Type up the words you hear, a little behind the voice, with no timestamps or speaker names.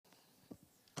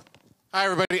Hi,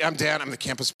 everybody. I'm Dan. I'm the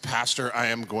campus pastor. I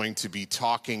am going to be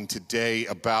talking today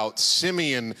about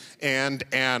Simeon and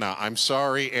Anna. I'm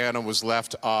sorry Anna was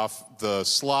left off the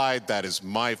slide. That is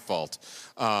my fault.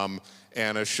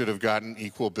 Anna should have gotten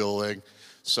equal billing.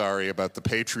 Sorry about the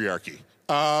patriarchy.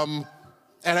 And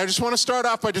I just want to start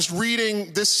off by just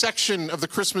reading this section of the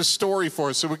Christmas story for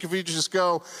us. So we can just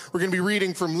go, we're going to be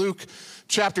reading from Luke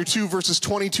chapter 2, verses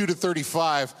 22 to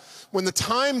 35. When the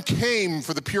time came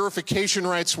for the purification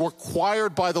rites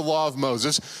required by the law of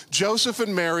Moses, Joseph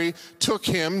and Mary took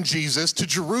him, Jesus, to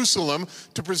Jerusalem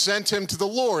to present him to the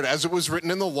Lord. As it was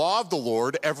written in the law of the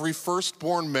Lord, every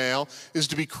firstborn male is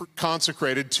to be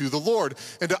consecrated to the Lord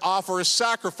and to offer a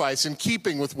sacrifice in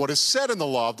keeping with what is said in the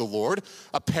law of the Lord,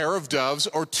 a pair of doves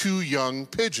or 2 young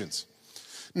pigeons.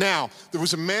 Now, there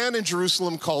was a man in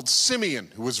Jerusalem called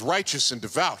Simeon who was righteous and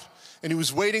devout, and he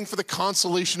was waiting for the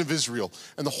consolation of Israel,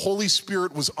 and the Holy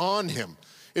Spirit was on him.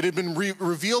 It had been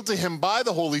revealed to him by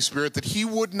the Holy Spirit that he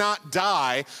would not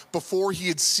die before he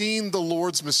had seen the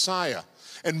Lord's Messiah.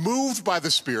 And moved by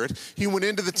the Spirit, he went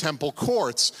into the temple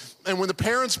courts. And when the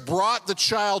parents brought the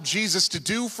child Jesus to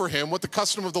do for him what the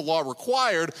custom of the law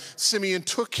required, Simeon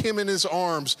took him in his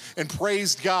arms and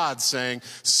praised God, saying,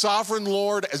 "Sovereign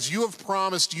Lord, as you have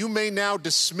promised, you may now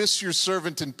dismiss your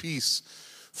servant in peace.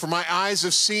 For my eyes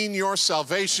have seen your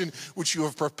salvation, which you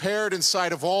have prepared in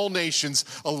sight of all nations,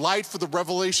 a light for the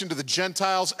revelation to the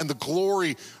Gentiles and the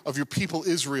glory of your people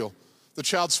Israel." The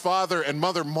child's father and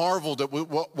mother marveled at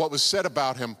what was said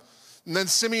about him. And then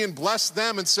Simeon blessed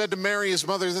them and said to Mary, his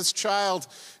mother, "This child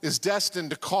is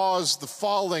destined to cause the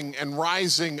falling and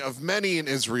rising of many in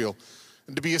Israel,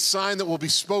 and to be a sign that will be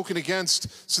spoken against,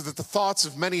 so that the thoughts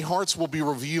of many hearts will be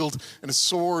revealed, and a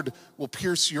sword will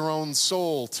pierce your own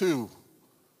soul too."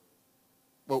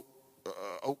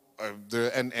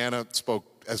 And Anna spoke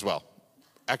as well.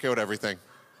 Echoed everything.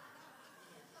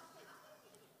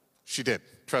 She did.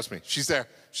 Trust me. She's there.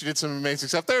 She did some amazing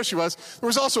stuff. There she was. There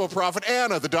was also a prophet,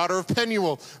 Anna, the daughter of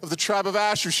Penuel of the tribe of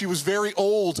Asher. She was very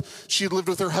old. She had lived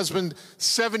with her husband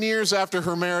 7 years after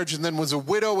her marriage and then was a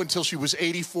widow until she was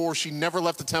 84. She never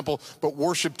left the temple but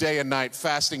worshiped day and night,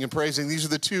 fasting and praising. These are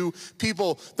the 2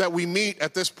 people that we meet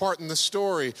at this part in the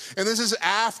story. And this is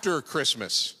after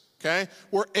Christmas. Okay?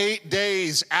 We're 8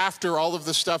 days after all of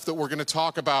the stuff that we're going to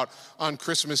talk about on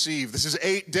Christmas Eve. This is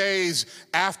 8 days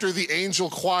after the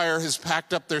angel choir has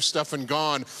packed up their stuff and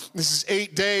gone. This is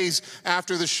 8 days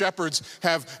after the shepherds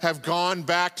have gone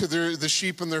back to the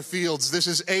sheep in their fields. This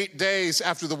is 8 days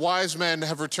after the wise men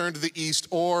have returned to the east,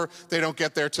 or they don't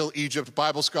get there till Egypt.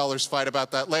 Bible scholars fight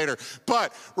about that later.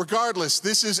 But regardless,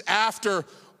 this is after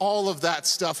all of that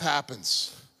stuff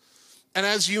happens. And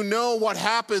as you know, what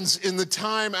happens in the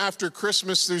time after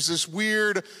Christmas, there's this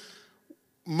weird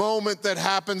moment that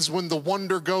happens when the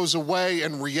wonder goes away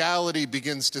and reality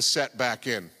begins to set back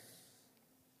in.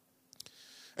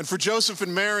 And for Joseph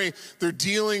and Mary, they're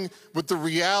dealing with the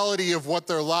reality of what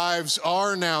their lives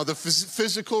are now, the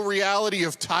physical reality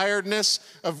of tiredness,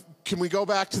 can we go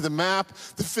back to the map?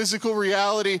 The physical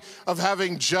reality of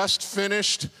having just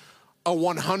finished a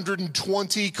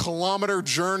 120-kilometer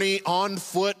journey on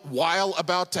foot while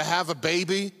about to have a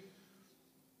baby.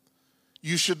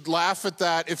 You should laugh at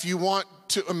that. If you want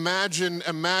to imagine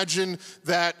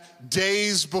that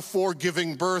days before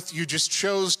giving birth, you just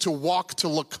chose to walk to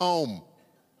Lacombe.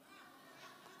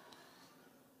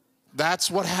 That's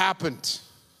what happened.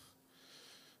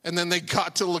 And then they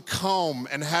got to Lacombe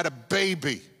and had a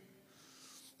baby.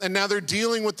 And now they're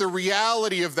dealing with the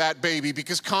reality of that baby,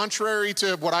 because contrary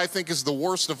to what I think is the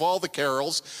worst of all the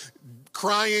carols,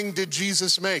 crying did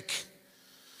Jesus make,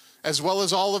 as well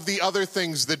as all of the other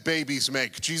things that babies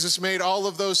make. Jesus made all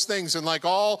of those things, and like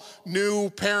all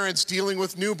new parents dealing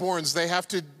with newborns, they have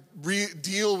to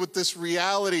deal with this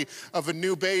reality of a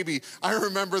new baby. I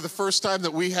remember the first time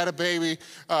that we had a baby,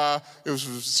 it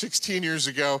was 16 years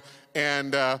ago,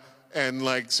 and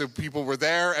so people were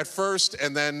there at first,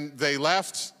 and then they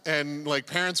left, and like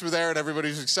parents were there, and everybody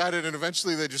was excited, and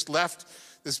eventually they just left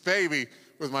this baby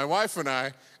with my wife and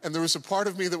I, and there was a part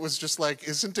of me that was just like,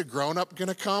 isn't a grown-up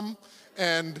gonna come?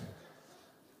 And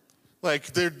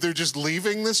like, they're just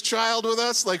leaving this child with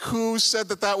us? Like, who said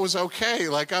that was okay?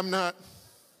 Like, I'm not.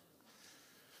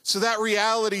 So that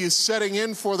reality is setting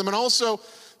in for them, and also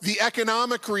the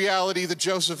economic reality that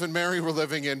Joseph and Mary were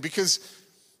living in, because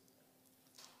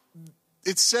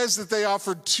it says that they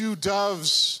offered 2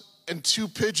 doves and 2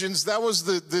 pigeons. That was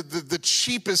the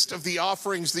cheapest of the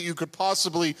offerings that you could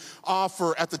possibly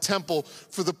offer at the temple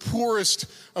for the poorest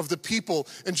of the people.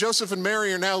 And Joseph and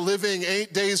Mary are now living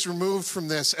 8 days removed from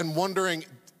this and wondering,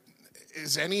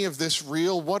 is any of this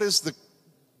real? What is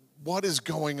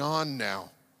going on now?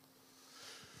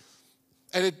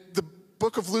 And the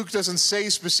book of Luke doesn't say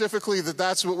specifically that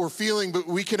that's what we're feeling, but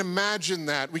we can imagine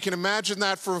that. We can imagine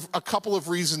that for a couple of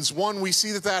reasons. One, we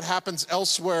see that that happens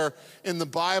elsewhere in the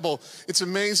Bible. It's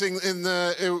amazing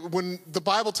when the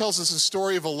Bible tells us the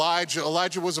story of Elijah.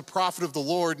 Elijah was a prophet of the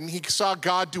Lord, and he saw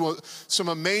God do some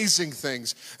amazing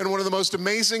things. And one of the most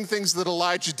amazing things that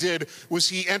Elijah did was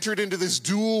he entered into this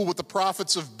duel with the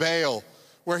prophets of Baal,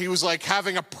 where he was like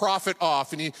having a prophet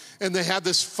off, and they had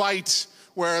this fight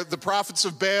where the prophets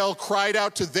of Baal cried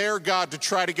out to their God to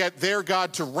try to get their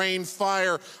God to rain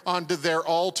fire onto their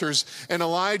altars. And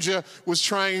Elijah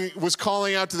was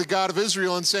calling out to the God of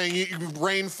Israel and saying, "You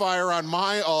rain fire on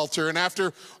my altar." And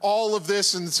after all of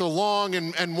this, and it's a long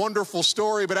and wonderful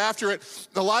story, but after it,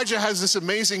 Elijah has this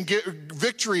amazing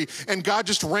victory, and God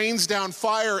just rains down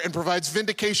fire and provides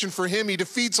vindication for him. He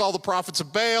defeats all the prophets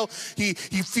of Baal. He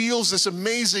feels this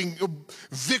amazing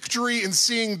victory in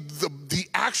seeing the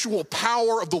actual power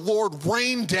of the Lord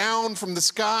rain down from the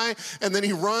sky, and then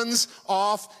he runs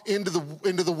off into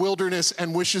the wilderness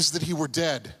and wishes that he were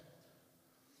dead.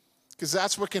 Because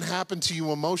that's what can happen to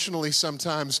you emotionally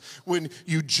sometimes when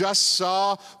you just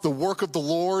saw the work of the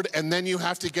Lord, and then you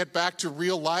have to get back to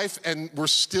real life, and we're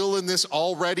still in this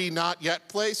already not yet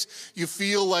place. You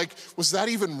feel like, was that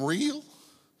even real?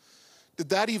 Did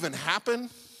that even happen?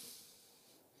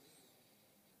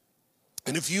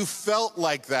 And if you felt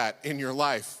like that in your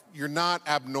life, you're not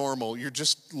abnormal. You're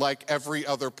just like every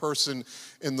other person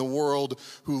in the world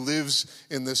who lives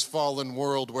in this fallen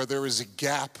world where there is a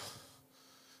gap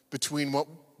between what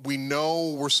we know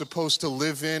we're supposed to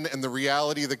live in and the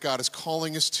reality that God is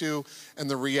calling us to and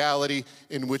the reality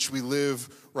in which we live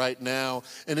right now.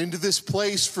 And into this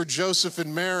place for Joseph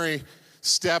and Mary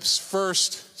steps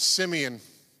first Simeon.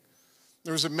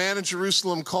 There was a man in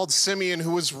Jerusalem called Simeon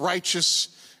who was righteous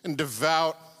and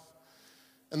devout,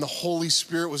 and the Holy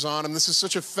Spirit was on him. This is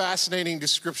such a fascinating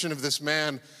description of this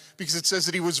man because it says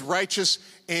that he was righteous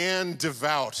and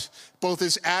devout. Both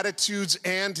his attitudes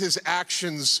and his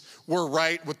actions were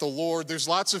right with the Lord. There's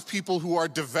lots of people who are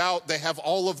devout. They have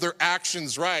all of their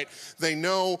actions right. They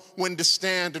know when to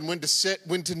stand and when to sit,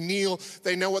 when to kneel.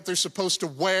 They know what they're supposed to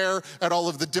wear at all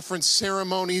of the different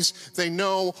ceremonies. They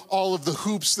know all of the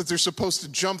hoops that they're supposed to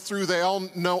jump through. They all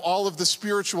know all of the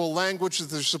spiritual language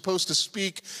that they're supposed to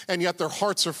speak, and yet their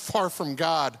hearts are far from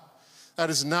God. That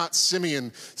is not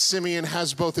Simeon. Simeon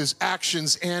has both his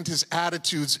actions and his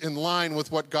attitudes in line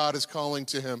with what God is calling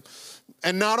to him.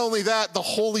 And not only that, the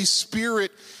Holy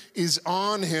Spirit is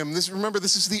on him. Remember,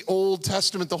 this is the Old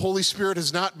Testament. The Holy Spirit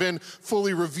has not been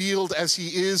fully revealed as he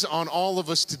is on all of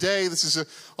us today. This is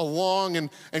a long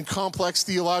and complex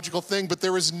theological thing, but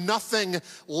there is nothing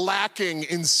lacking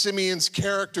in Simeon's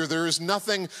character. There is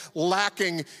nothing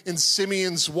lacking in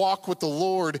Simeon's walk with the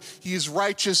Lord. He is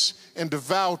righteous and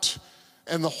devout,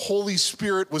 and the Holy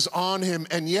Spirit was on him.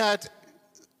 And yet,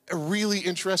 a really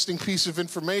interesting piece of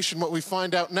information, what we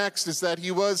find out next is that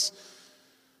he was...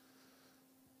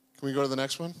 Can we go to the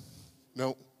next one?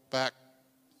 No, back.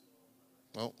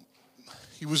 Well,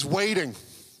 he was waiting.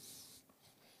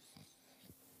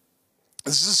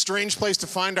 This is a strange place to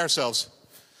find ourselves.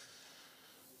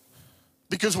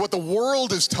 Because what the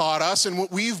world has taught us and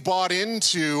what we've bought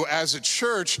into as a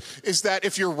church is that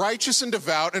if you're righteous and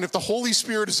devout and if the Holy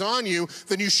Spirit is on you,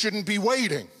 then you shouldn't be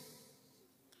waiting.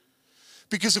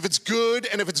 Because if it's good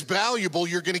and if it's valuable,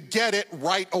 you're going to get it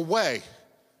right away.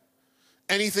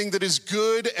 Anything that is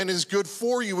good and is good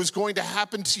for you is going to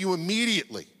happen to you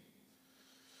immediately.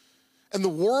 And the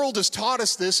world has taught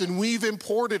us this, and we've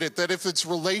imported it, that if it's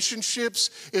relationships,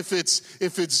 if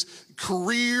it's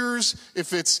careers,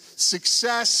 if it's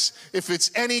success, if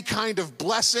it's any kind of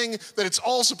blessing, that it's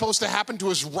all supposed to happen to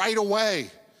us right away.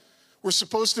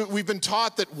 We've been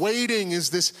taught that waiting is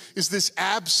this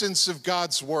absence of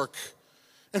God's work.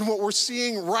 And what we're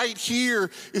seeing right here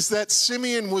is that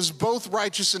Simeon was both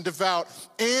righteous and devout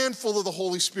and full of the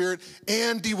Holy Spirit,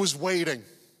 and he was waiting.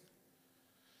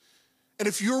 And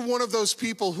if you're one of those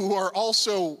people who are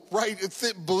also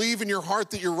believe in your heart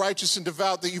that you're righteous and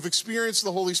devout, that you've experienced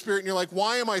the Holy Spirit, and you're like,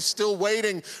 why am I still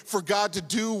waiting for God to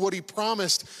do what he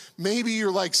promised? Maybe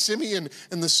you're like Simeon,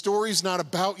 and the story's not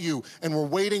about you, and we're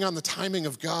waiting on the timing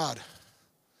of God.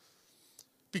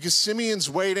 Because Simeon's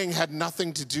waiting had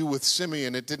nothing to do with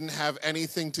Simeon. It didn't have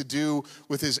anything to do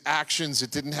with his actions. It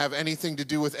didn't have anything to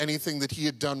do with anything that he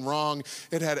had done wrong.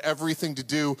 It had everything to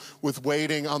do with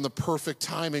waiting on the perfect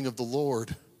timing of the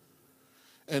Lord.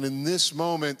 And in this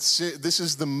moment, this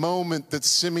is the moment that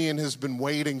Simeon has been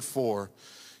waiting for.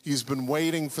 He's been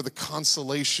waiting for the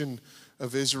consolation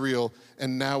of Israel,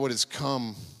 and now it has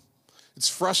come. It's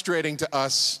frustrating to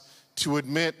us to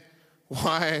admit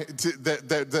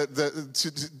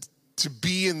to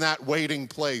be in that waiting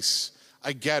place.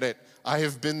 I get it. I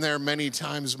have been there many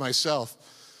times myself.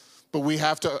 But we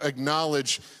have to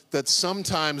acknowledge that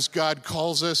sometimes God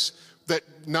calls us, that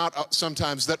not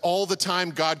sometimes, that all the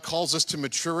time God calls us to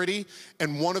maturity.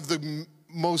 And one of the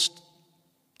most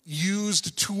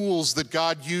used tools that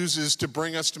God uses to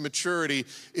bring us to maturity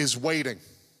is waiting.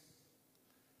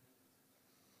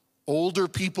 Older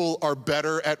people are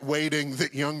better at waiting than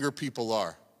younger people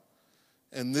are.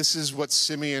 And this is what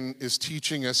Simeon is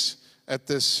teaching us at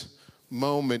this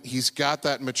moment. He's got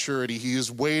that maturity. He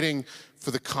is waiting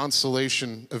for the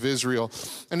consolation of Israel.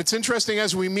 And it's interesting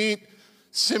as we meet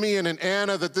Simeon and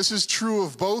Anna that this is true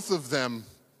of both of them.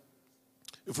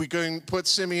 If we can put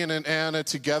Simeon and Anna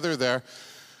together there,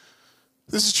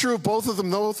 this is true of both of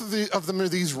them. Both of them are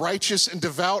these righteous and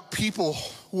devout people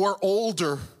who are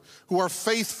older, who are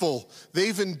faithful.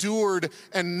 They've endured,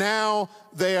 and now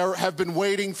they have been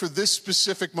waiting for this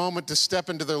specific moment to step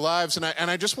into their lives. And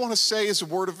I just want to say as a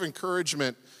word of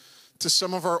encouragement to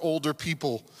some of our older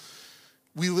people,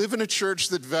 we live in a church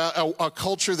a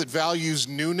culture that values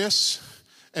newness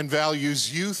and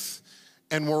values youth,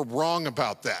 and we're wrong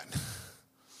about that.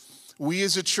 We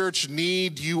as a church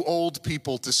need you old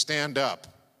people to stand up.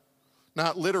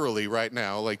 Not literally right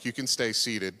now, like you can stay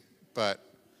seated, but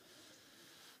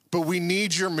we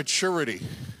need your maturity.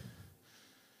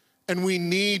 And we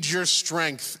need your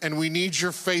strength, and we need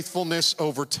your faithfulness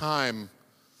over time.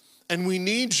 And we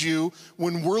need you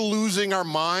when we're losing our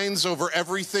minds over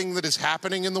everything that is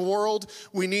happening in the world.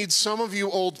 We need some of you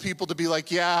old people to be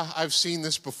like, yeah, I've seen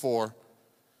this before.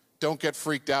 Don't get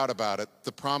freaked out about it.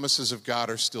 The promises of God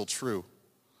are still true.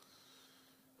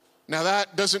 Now,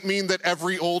 that doesn't mean that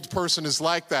every old person is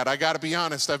like that. I got to be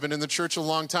honest. I've been in the church a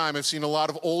long time. I've seen a lot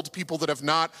of old people that have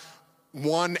not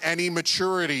won any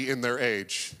maturity in their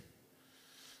age.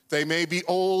 They may be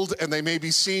old and they may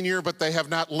be senior, but they have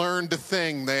not learned a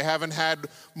thing. They haven't had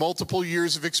multiple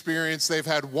years of experience. They've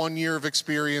had 1 year of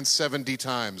experience 70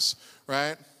 times,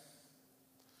 right?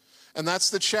 And that's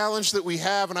the challenge that we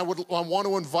have, and I want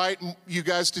to invite you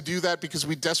guys to do that because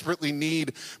we desperately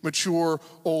need mature,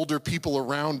 older people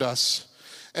around us.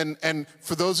 And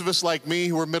for those of us like me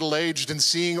who are middle-aged and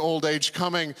seeing old age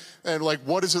coming, and like,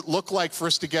 what does it look like for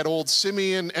us to get old?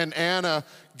 Simeon and Anna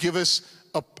give us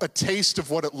a taste of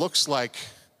what it looks like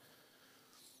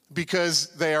because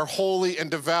they are holy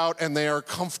and devout and they are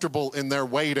comfortable in their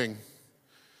waiting.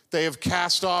 They have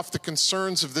cast off the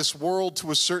concerns of this world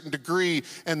to a certain degree,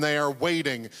 and they are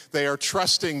waiting. They are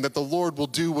trusting that the Lord will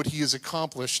do what he has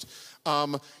accomplished.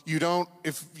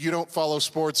 If you don't follow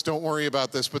sports, don't worry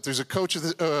about this, but there's a coach of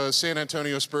the San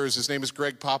Antonio Spurs. His name is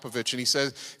Greg Popovich, and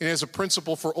he has a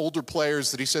principle for older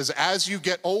players that he says, as you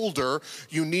get older,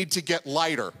 you need to get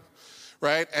lighter,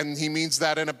 right? And he means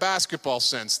that in a basketball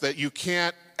sense, that you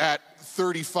can't at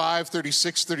 35,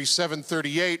 36, 37,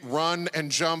 38, run and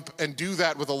jump and do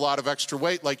that with a lot of extra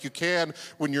weight like you can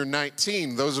when you're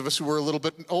 19. Those of us who are a little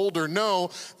bit older know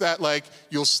that like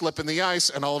you'll slip in the ice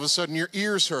and all of a sudden your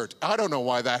ears hurt. I don't know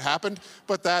why that happened,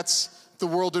 but that's the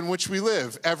world in which we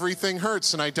live. Everything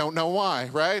hurts and I don't know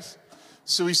why, right?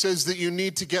 So he says that you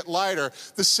need to get lighter.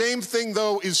 The same thing,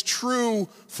 though, is true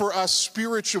for us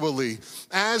spiritually.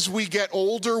 As we get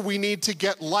older, we need to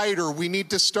get lighter. We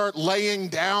need to start laying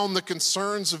down the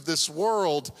concerns of this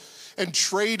world and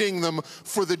trading them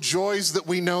for the joys that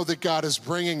we know that God is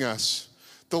bringing us.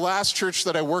 The last church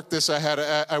that I worked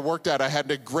at, I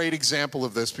had a great example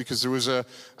of this because there was a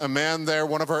man there,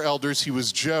 one of our elders. He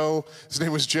was Joe. His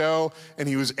name was Joe, and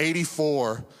he was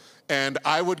 84. And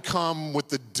I would come with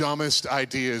the dumbest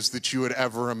ideas that you had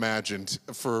ever imagined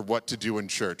for what to do in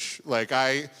church. Like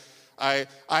I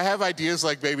have ideas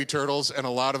like baby turtles, and a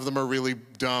lot of them are really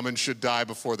dumb and should die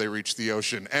before they reach the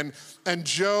ocean. And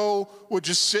Joe would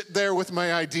just sit there with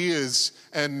my ideas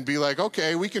and be like,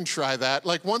 okay, we can try that.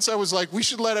 Like once I was like, we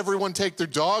should let everyone take their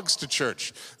dogs to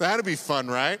church. That'd be fun,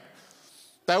 right?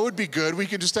 That would be good. We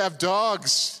could just have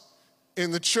dogs in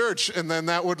the church, and then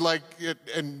that would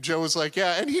and Joe was like,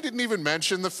 yeah, and he didn't even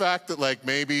mention the fact that like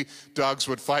maybe dogs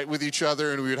would fight with each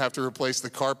other and we would have to replace the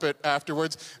carpet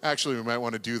afterwards. Actually, we might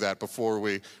want to do that before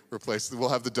we we'll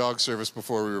have the dog service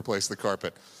before we replace the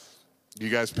carpet. You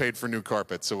guys paid for new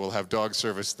carpet, so we'll have dog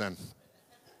service then.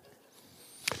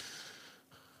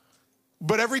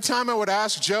 But every time I would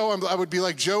ask Joe, I would be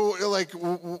like, Joe, like,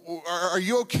 are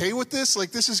you okay with this?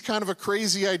 Like, this is kind of a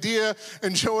crazy idea.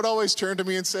 And Joe would always turn to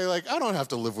me and say, like, I don't have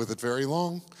to live with it very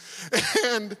long.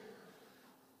 And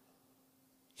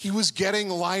he was getting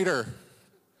lighter.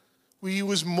 He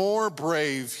was more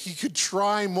brave. He could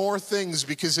try more things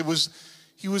because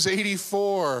he was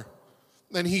 84.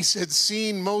 And he had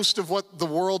seen most of what the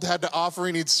world had to offer,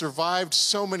 and he'd survived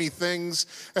so many things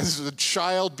as a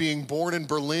child being born in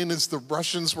Berlin as the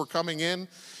Russians were coming in.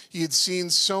 He had seen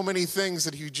so many things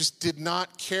that he just did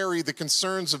not carry the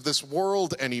concerns of this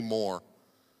world anymore.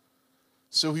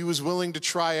 So he was willing to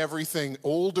try everything.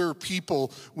 Older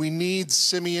people, we need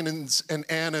Simeon and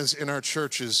Annas in our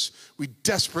churches. We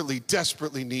desperately,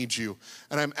 desperately need you.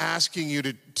 And I'm asking you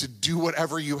to do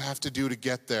whatever you have to do to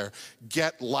get there.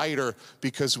 Get lighter,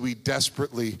 because we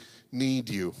desperately need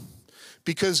you.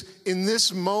 Because in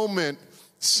this moment,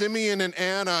 Simeon and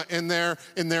Anna, in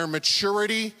their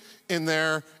maturity, in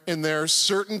their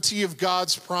certainty of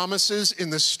God's promises, in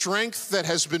the strength that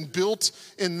has been built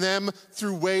in them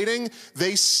through waiting,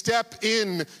 they step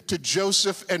in to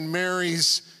Joseph and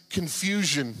Mary's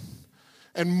confusion.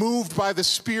 And moved by the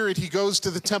Spirit, he goes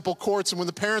to the temple courts. And when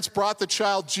the parents brought the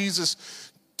child Jesus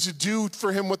to do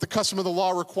for him what the custom of the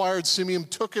law required, Simeon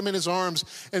took him in his arms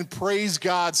and praised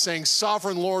God, saying,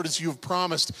 "Sovereign Lord, as you have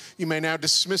promised, you may now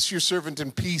dismiss your servant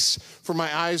in peace. For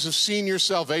my eyes have seen your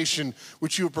salvation,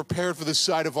 which you have prepared for the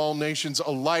sight of all nations, a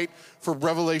light for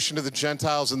revelation to the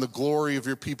Gentiles and the glory of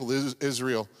your people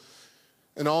Israel."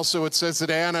 And also it says that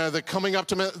Anna, that coming up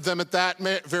to them at that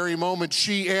very moment,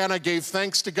 she, Anna, gave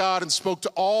thanks to God and spoke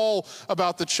to all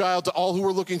about the child, to all who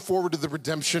were looking forward to the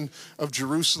redemption of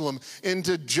Jerusalem.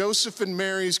 Into Joseph and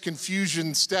Mary's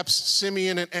confusion steps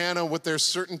Simeon and Anna with their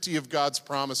certainty of God's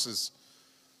promises.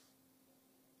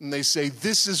 And they say,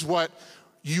 this is what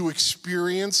you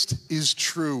experienced is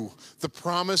true. The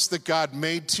promise that God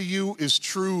made to you is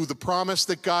true. The promise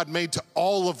that God made to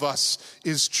all of us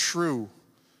is true.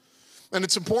 And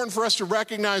it's important for us to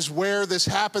recognize where this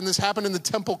happened. This happened in the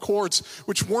temple courts,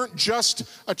 which weren't just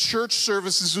a church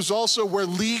service. This was also where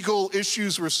legal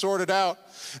issues were sorted out.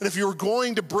 And if you were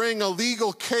going to bring a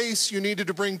legal case, you needed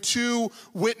to bring two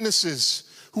witnesses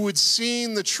who had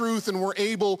seen the truth and were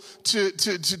able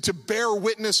to bear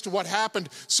witness to what happened.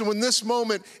 So in this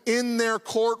moment, in their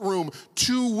courtroom,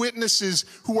 two witnesses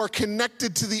who are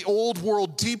connected to the old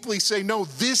world deeply say, no,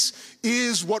 this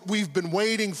is what we've been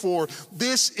waiting for.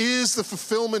 This is the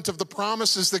fulfillment of the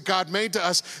promises that God made to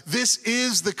us. This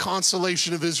is the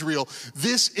consolation of Israel.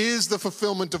 This is the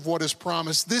fulfillment of what is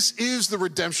promised. This is the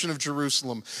redemption of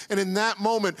Jerusalem. And in that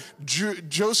moment,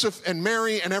 Joseph and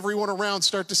Mary and everyone around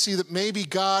start to see that maybe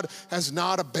God has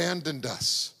not abandoned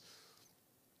us.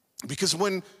 Because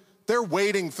when they're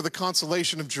waiting for the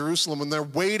consolation of Jerusalem, when they're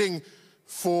waiting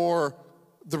for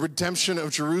the redemption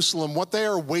of Jerusalem, what they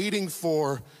are waiting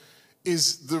for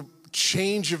is the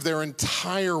change of their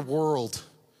entire world.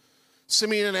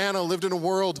 Simeon and Anna lived in a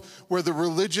world where the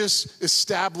religious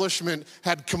establishment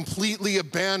had completely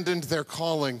abandoned their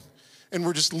calling and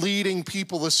were just leading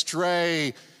people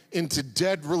astray into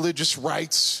dead religious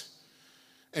rites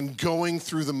and going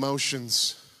through the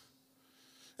motions.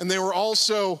 And they were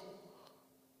also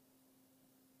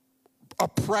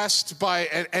oppressed by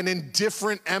an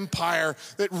indifferent empire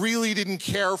that really didn't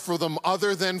care for them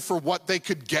other than for what they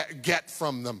could get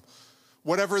from them.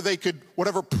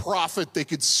 Whatever profit they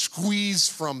could squeeze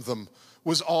from them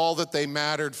was all that they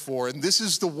mattered for. And this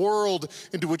is the world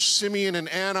into which Simeon and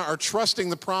Anna are trusting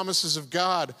the promises of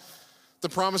God. The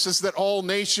promises that all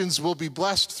nations will be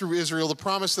blessed through Israel. The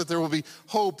promise that there will be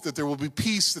hope, that there will be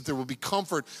peace, that there will be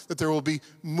comfort, that there will be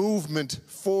movement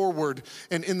forward.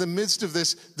 And in the midst of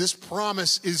this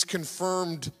promise is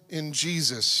confirmed in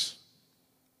Jesus.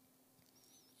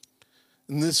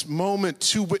 In this moment,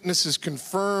 two witnesses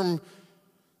confirm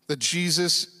that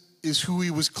Jesus is who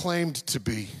he was claimed to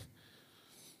be.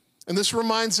 And this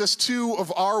reminds us too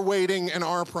of our waiting and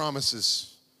our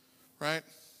promises, right?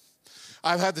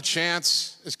 I've had the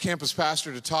chance as campus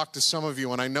pastor to talk to some of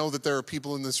you, and I know that there are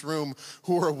people in this room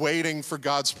who are waiting for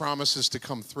God's promises to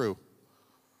come through.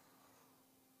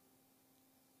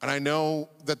 And I know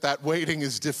that waiting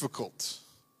is difficult.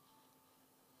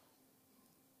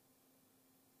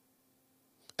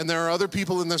 And there are other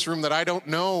people in this room that I don't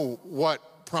know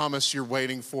what promise you're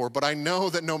waiting for, but I know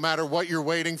that no matter what you're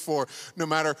waiting for, no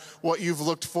matter what you've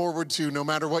looked forward to, no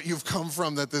matter what you've come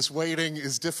from, that this waiting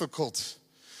is difficult.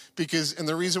 And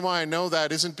the reason why I know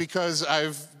that isn't because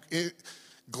I've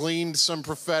gleaned some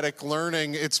prophetic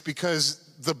learning. It's because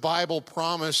the Bible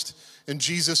promised and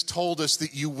Jesus told us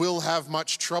that you will have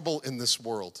much trouble in this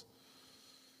world.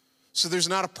 So there's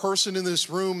not a person in this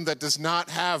room that does not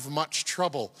have much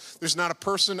trouble. There's not a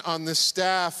person on this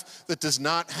staff that does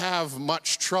not have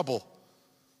much trouble.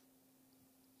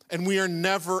 And we are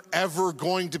never, ever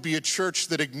going to be a church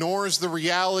that ignores the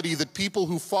reality that people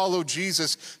who follow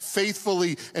Jesus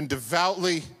faithfully and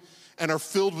devoutly and are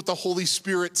filled with the Holy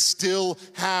Spirit still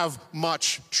have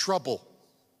much trouble.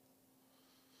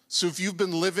 So if you've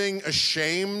been living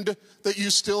ashamed that you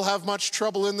still have much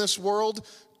trouble in this world,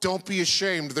 don't be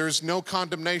ashamed. There is no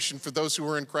condemnation for those who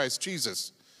are in Christ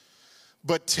Jesus.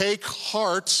 But take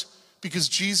heart, because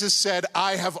Jesus said,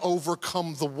 I have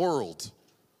overcome the world.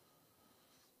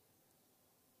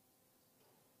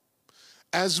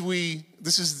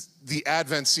 This is the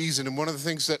Advent season, and one of the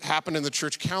things that happened in the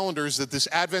church calendar is that this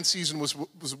Advent season was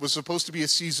supposed to be a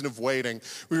season of waiting.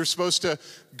 We were supposed to,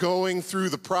 going through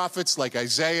the prophets like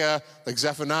Isaiah, like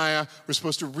Zephaniah, we're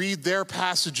supposed to read their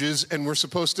passages, and we're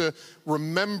supposed to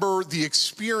remember the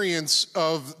experience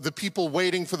of the people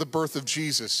waiting for the birth of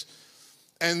Jesus.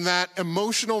 And that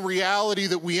emotional reality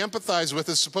that we empathize with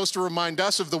is supposed to remind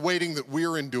us of the waiting that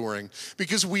we're enduring,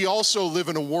 because we also live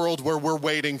in a world where we're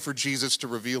waiting for Jesus to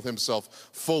reveal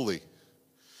himself fully.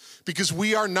 Because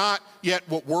we are not yet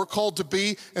what we're called to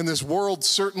be, and this world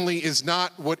certainly is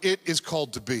not what it is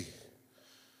called to be.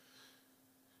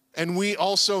 And we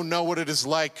also know what it is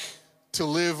like to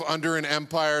live under an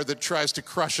empire that tries to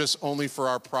crush us only for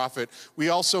our profit. We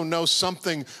also know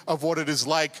something of what it is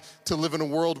like to live in a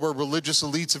world where religious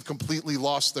elites have completely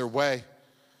lost their way.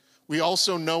 We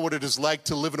also know what it is like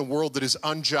to live in a world that is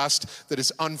unjust, that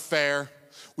is unfair.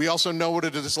 We also know what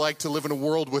it is like to live in a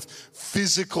world with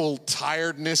physical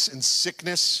tiredness and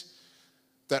sickness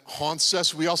that haunts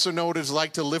us. We also know what it is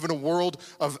like to live in a world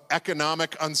of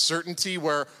economic uncertainty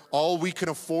where all we can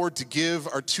afford to give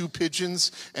are 2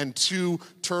 pigeons and 2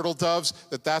 turtle doves,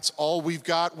 that's all we've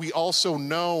got. We also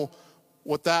know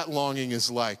what that longing is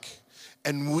like.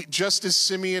 And just as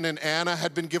Simeon and Anna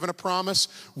had been given a promise,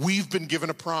 we've been given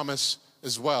a promise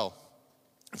as well.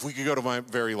 If we could go to my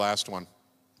very last one.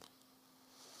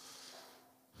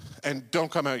 And don't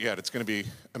come out yet, it's going to be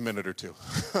a minute or 2.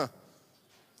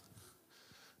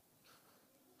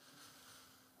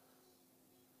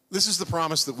 This is the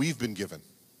promise that we've been given.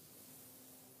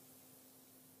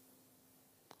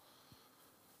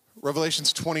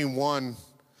 Revelations 21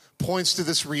 points to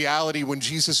this reality when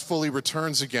Jesus fully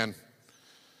returns again.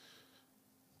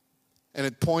 And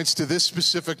it points to this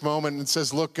specific moment and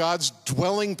says, look, God's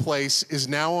dwelling place is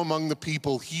now among the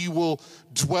people. He will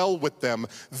dwell with them.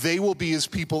 They will be his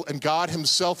people, and God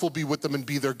himself will be with them and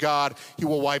be their God. He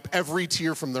will wipe every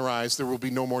tear from their eyes. There will be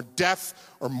no more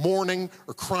death or mourning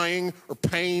or crying or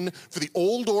pain, for the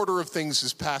old order of things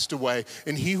has passed away.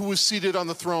 And he who was seated on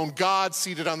the throne, God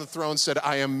seated on the throne, said,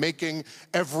 I am making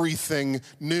everything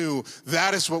new.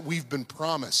 That is what we've been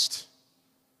promised.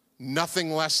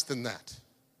 Nothing less than that.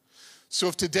 So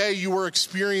if today you are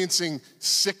experiencing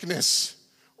sickness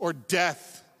or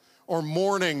death or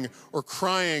mourning or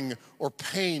crying or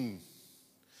pain,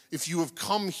 if you have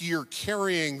come here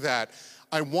carrying that,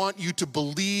 I want you to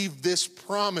believe this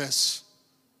promise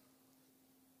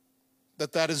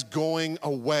that that is going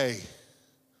away,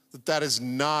 that that is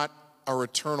not our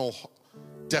eternal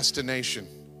destination,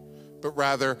 but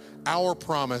rather our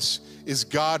promise is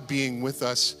God being with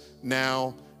us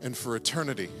now and for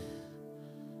eternity.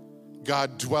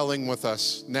 God dwelling with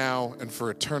us now and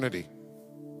for eternity.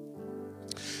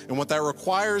 And what that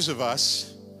requires of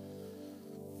us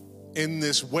in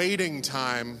this waiting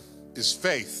time is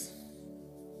faith.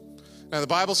 Now, the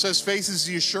Bible says faith is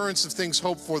the assurance of things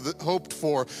hoped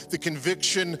for, the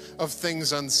conviction of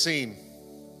things unseen.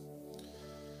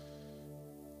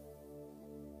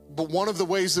 But one of the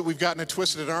ways that we've gotten it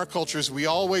twisted in our culture is we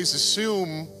always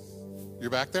assume,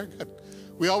 you're back there? Good.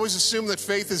 We always assume that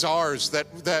faith is ours, that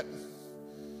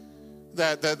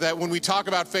when we talk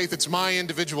about faith, it's my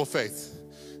individual faith.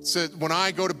 So when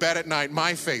I go to bed at night,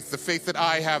 my faith, the faith that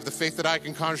I have, the faith that I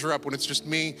can conjure up when it's just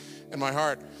me and my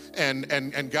heart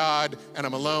and God and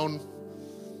I'm alone.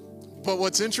 But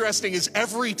what's interesting is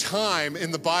every time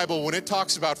in the Bible when it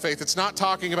talks about faith, it's not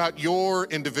talking about your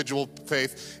individual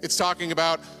faith. It's talking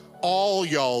about all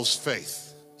y'all's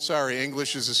faith. Sorry,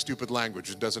 English is a stupid language.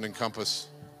 It doesn't encompass.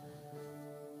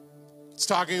 It's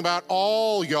talking about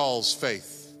all y'all's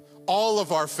faith. All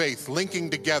of our faith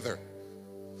linking together.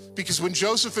 Because when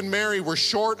Joseph and Mary were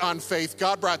short on faith,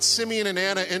 God brought Simeon and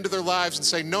Anna into their lives and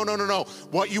say, no.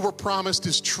 What you were promised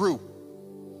is true.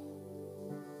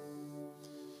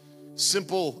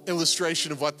 Simple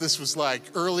illustration of what this was like.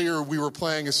 Earlier we were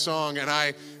playing a song, and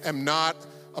I am not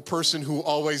a person who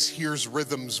always hears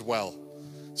rhythms well.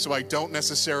 So I don't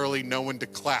necessarily know when to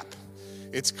clap.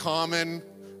 It's common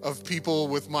of people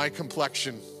with my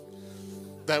complexion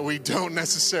that we don't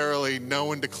necessarily know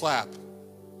when to clap.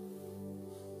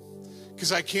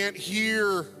 Because I can't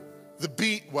hear the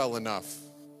beat well enough.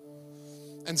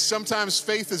 And sometimes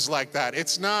faith is like that.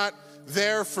 It's not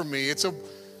there for me.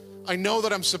 I know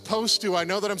that I'm supposed to. I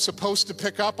know that I'm supposed to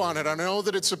pick up on it. I know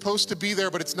that it's supposed to be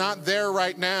there, but it's not there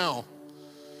right now.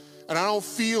 And I don't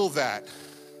feel that.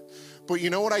 But you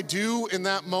know what I do in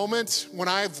that moment when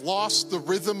I've lost the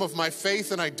rhythm of my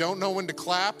faith and I don't know when to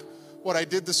clap? What I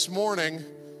did this morning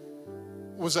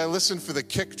was I listened for the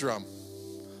kick drum.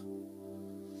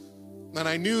 And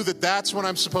I knew that that's when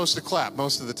I'm supposed to clap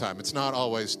most of the time. It's not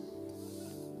always.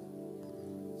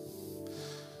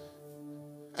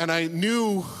 And I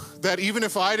knew that even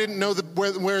if I didn't know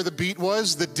where the beat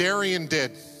was, that Darian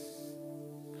did.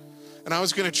 And I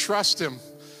was going to trust him,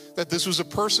 that this was a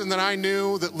person that I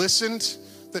knew, that listened,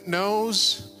 that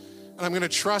knows. And I'm going to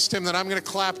trust him that I'm going to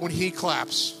clap when he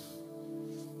claps,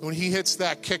 when he hits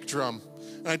that kick drum.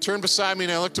 And I turned beside me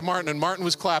and I looked to Martin, and Martin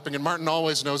was clapping, and Martin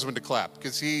always knows when to clap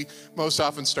because he most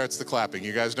often starts the clapping.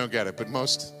 You guys don't get it, but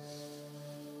most.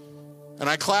 And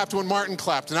I clapped when Martin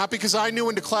clapped, not because I knew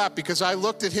when to clap, because I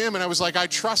looked at him and I was like, I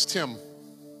trust him.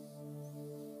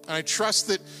 And I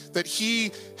trust that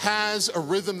he has a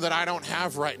rhythm that I don't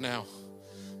have right now.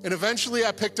 And eventually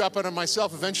I picked up on it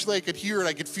myself. Eventually I could hear it.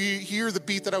 I could hear the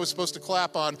beat that I was supposed to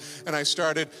clap on, and I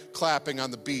started clapping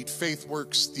on the beat. Faith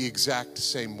works the exact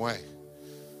same way.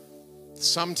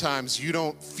 Sometimes you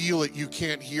don't feel it, you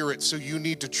can't hear it, so you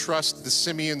need to trust the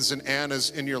Simeons and Annas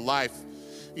in your life.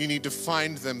 You need to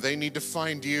find them. They need to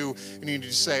find you, and you need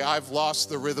to say, I've lost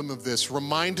the rhythm of this.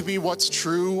 Remind me what's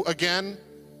true again.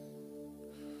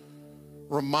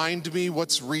 Remind me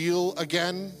what's real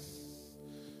again.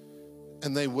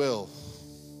 And they will.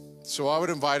 So I would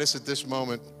invite us at this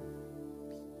moment.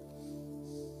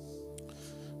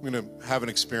 I'm going to have an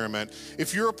experiment.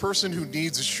 If you're a person who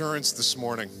needs assurance this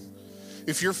morning,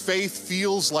 if your faith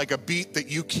feels like a beat that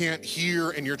you can't hear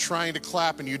and you're trying to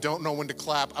clap and you don't know when to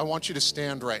clap, I want you to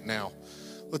stand right now.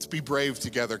 Let's be brave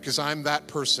together, because I'm that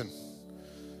person.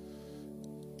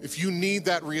 If you need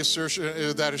that reassurance,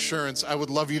 that assurance, I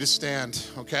would love you to stand,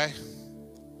 okay?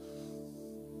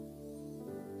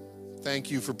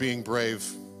 Thank you for being brave.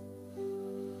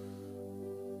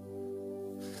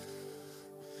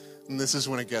 And this is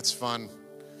when it gets fun.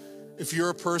 If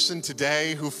you're a person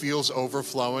today who feels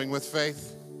overflowing with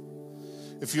faith,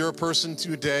 if you're a person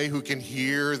today who can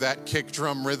hear that kick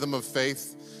drum rhythm of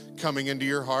faith coming into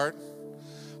your heart,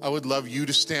 I would love you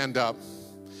to stand up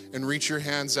and reach your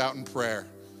hands out in prayer.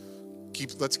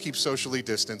 Let's keep socially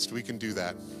distanced. We can do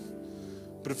that.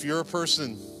 But if you're a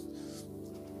person,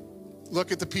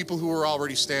 look at the people who are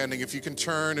already standing. If you can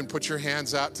turn and put your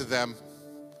hands out to them.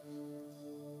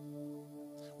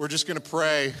 We're just going to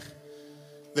pray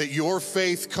that your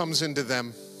faith comes into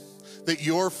them, that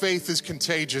your faith is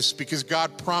contagious, because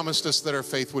God promised us that our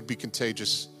faith would be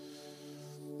contagious.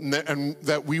 And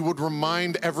that we would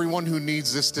remind everyone who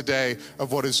needs this today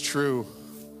of what is true.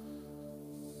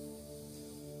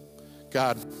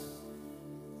 God,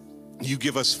 you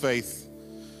give us faith.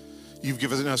 You've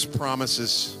given us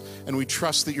promises, and we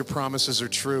trust that your promises are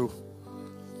true.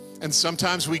 And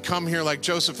sometimes we come here like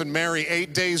Joseph and Mary,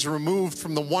 8 days removed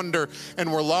from the wonder,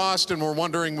 and we're lost and we're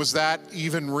wondering, was that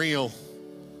even real?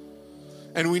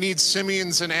 And we need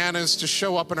Simeons and Annas to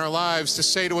show up in our lives to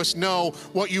say to us, no,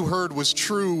 what you heard was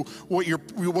true. What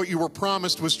you were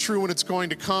promised was true, and it's going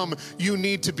to come. You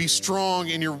need to be strong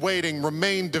in your waiting.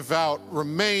 Remain devout.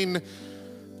 Remain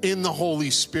in the Holy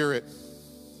Spirit.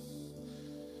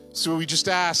 So we just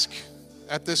ask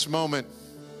at this moment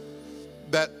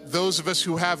that those of us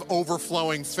who have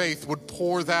overflowing faith would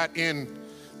pour that in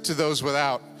to those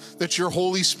without. That your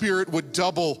Holy Spirit would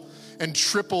double and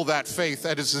triple that faith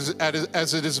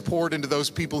as it is poured into those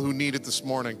people who need it this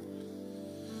morning.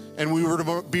 And we were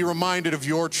to be reminded of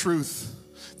your truth,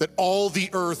 that all the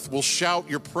earth will shout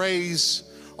your praise,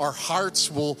 our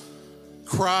hearts will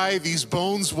cry, these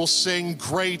bones will sing,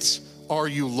 great are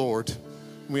you, Lord.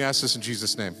 We ask this in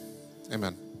Jesus' name,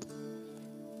 amen.